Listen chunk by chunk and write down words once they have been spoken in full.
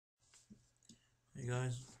Hey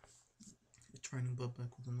guys, it's Training Bud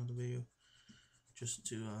back with another video. Just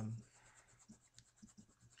to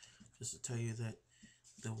tell you that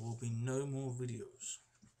there will be no more videos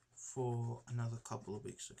for another couple of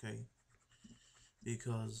weeks, okay?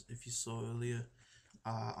 Because if you saw earlier,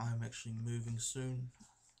 I'm actually moving soon,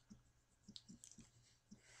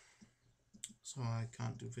 so I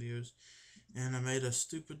can't do videos. And I made a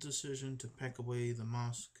stupid decision to pack away the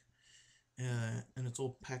mask, and it's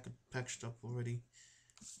all packaged up already.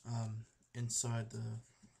 Inside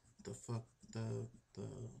the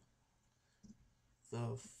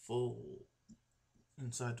full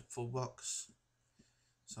inside the full box.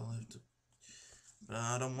 So I'll have to, but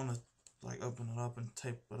I don't want to like open it up and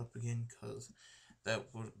tape it up again, because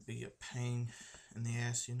that would be a pain in the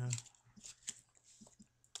ass, you know.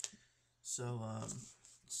 So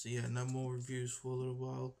yeah, no more reviews for a little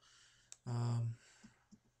while.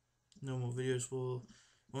 No more videos for,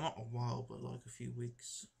 well, not a while, but like a few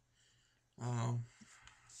weeks.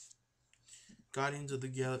 Guardians of the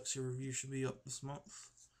Galaxy review should be up this month,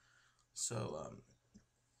 so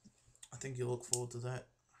I think you'll look forward to that.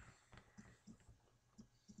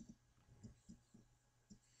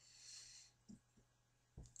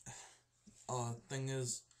 Thing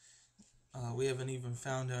is, we haven't even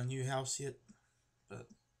found our new house yet, but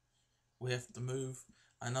we have to move.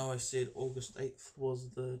 I know I said August 8th was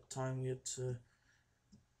the time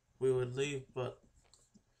we would leave, but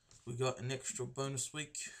we got an extra bonus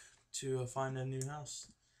week to find a new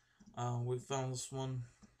house. We found this one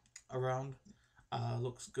around.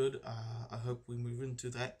 Looks good. I hope we move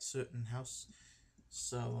into that certain house.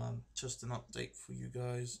 So just an update for you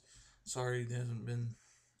guys. Sorry there hasn't been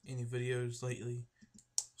any videos lately.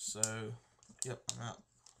 So yep, I'm out.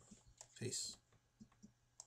 Peace.